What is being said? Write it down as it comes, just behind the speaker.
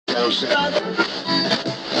You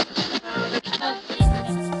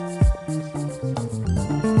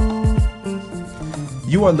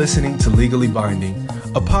are listening to Legally Binding,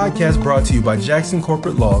 a podcast brought to you by Jackson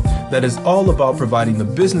Corporate Law that is all about providing the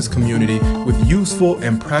business community with useful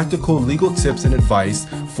and practical legal tips and advice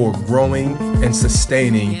for growing and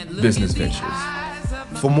sustaining business ventures.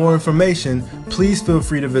 For more information, please feel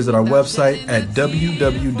free to visit our website at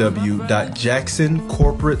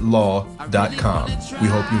www.jacksoncorporatelaw.com. We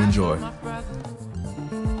hope you enjoy.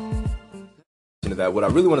 What I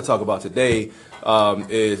really want to talk about today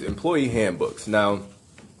is employee handbooks. Now,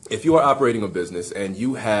 if you are operating a business and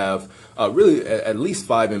you have really at least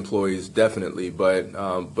 5 employees, definitely, but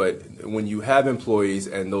when you have employees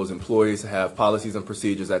and those employees have policies and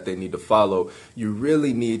procedures that they need to follow, you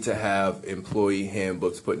really need to have employee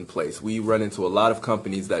handbooks put in place. We run into a lot of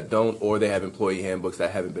companies that don't, or they have employee handbooks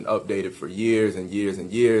that haven't been updated for years and years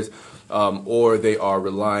and years, or they are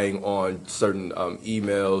relying on certain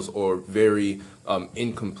emails or very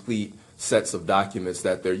incomplete sets of documents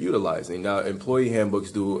that they're utilizing. Now, employee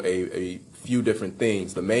handbooks do a few different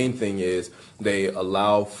things. The main thing is they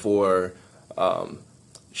allow for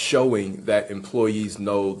showing that employees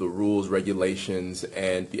know the rules, regulations,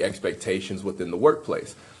 and the expectations within the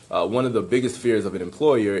workplace. One of the biggest fears of an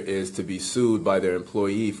employer is to be sued by their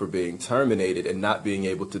employee for being terminated and not being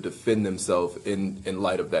able to defend themselves in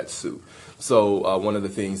light of that suit. So one of the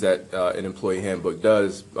things that an employee handbook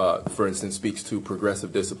does, for instance, speaks to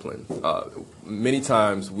progressive discipline. Many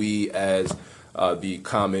times we as the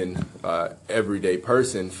common everyday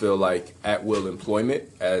person feel like at-will employment,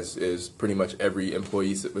 as is pretty much every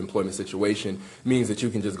employment situation, means that you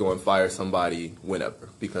can just go and fire somebody whenever,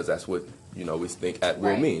 because that's what we think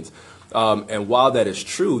at-will means. And while that is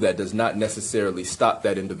true, that does not necessarily stop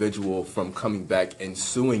that individual from coming back and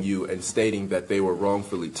suing you and stating that they were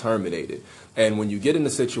wrongfully terminated. And when you get into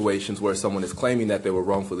situations where someone is claiming that they were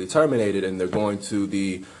wrongfully terminated and they're going to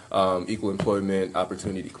the Equal Employment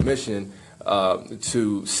Opportunity Commission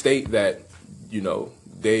to state that,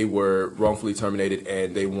 they were wrongfully terminated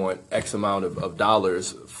and they want X amount of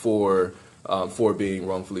dollars for being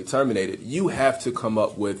wrongfully terminated, you have to come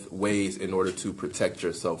up with ways in order to protect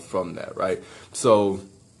yourself from that, right? So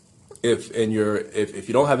if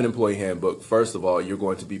you don't have an employee handbook, first of all, you're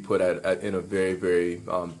going to be put in a very, very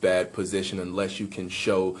bad position unless you can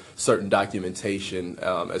show certain documentation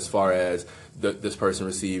as far as this person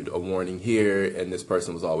received a warning here and this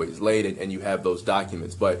person was always late, and you have those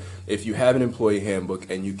documents. But if you have an employee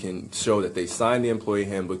handbook and you can show that they signed the employee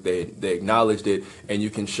handbook, they acknowledged it, and you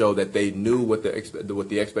can show that they knew what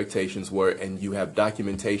the expectations were, and you have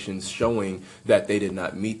documentation showing that they did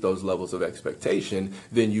not meet those levels of expectation,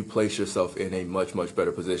 then you place yourself in a much, much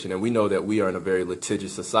better position. And we know that we are in a very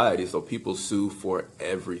litigious society, so people sue for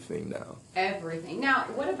everything now. Everything. Now,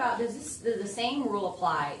 what about, does the same rule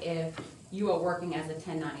apply if you are working as a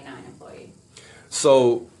 1099 employee?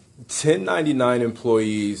 So 1099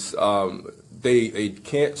 employees, they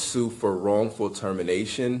can't sue for wrongful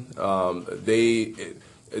termination.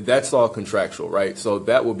 That's all contractual, right? So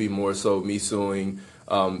that would be more so me suing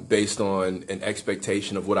based on an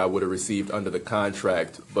expectation of what I would have received under the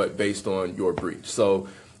contract, but based on your breach. So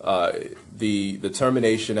the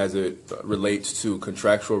termination as it relates to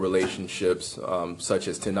contractual relationships, such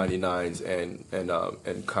as 1099s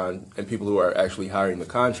and people who are actually hiring the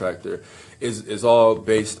contractor, is all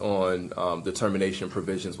based on the termination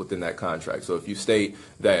provisions within that contract. So if you state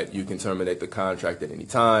that you can terminate the contract at any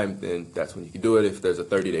time, then that's when you can do it. If there's a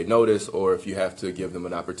 30-day notice, or if you have to give them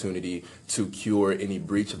an opportunity to cure any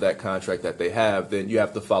breach of that contract that they have, then you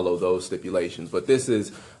have to follow those stipulations. But this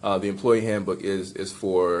is the employee handbook is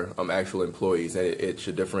for actual employees, and it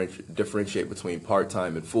should differentiate between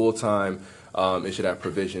part-time and full-time. It should have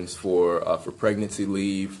provisions for pregnancy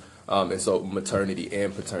leave, and so maternity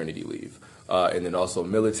and paternity leave. And then also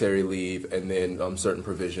military leave, and then certain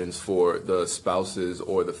provisions for the spouses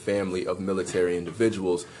or the family of military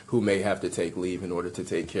individuals who may have to take leave in order to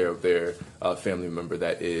take care of their family member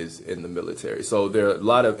that is in the military. So there are a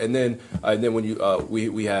lot of, and then when you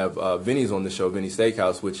we have Vinny's on the show, Vinny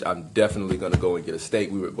Steakhouse, which I'm definitely going to go and get a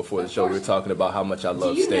steak. Before the show, we were talking about how much I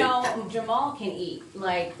love steak. Do you know Jamal can eat?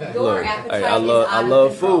 Like, your appetite I is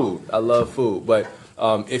love food. I love food, but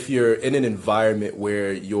if you're in an environment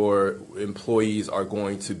where your employees are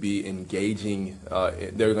going to be engaging,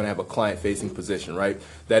 they're going to have a client-facing position, right?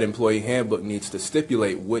 That employee handbook needs to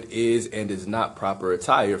stipulate what is and is not proper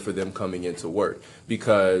attire for them coming into work.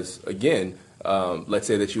 Because, again, let's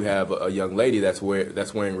say that you have a young lady that's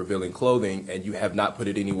wearing revealing clothing, and you have not put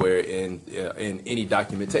it anywhere in any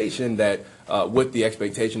documentation that what the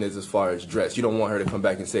expectation is as far as dress. You don't want her to come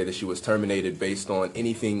back and say that she was terminated based on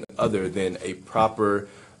anything other than a proper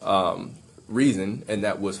reason, and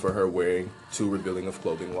that was for her wearing too revealing of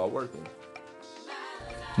clothing while working.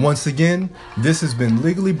 Once again, this has been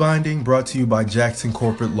Legally Binding, brought to you by Jackson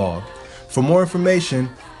Corporate Law. For more information,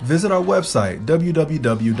 visit our website,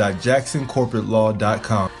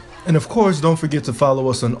 www.jacksoncorporatelaw.com. And of course, don't forget to follow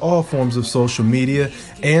us on all forms of social media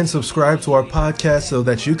and subscribe to our podcast so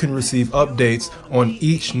that you can receive updates on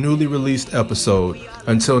each newly released episode.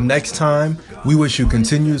 Until next time, we wish you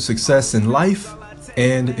continued success in life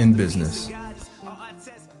and in business.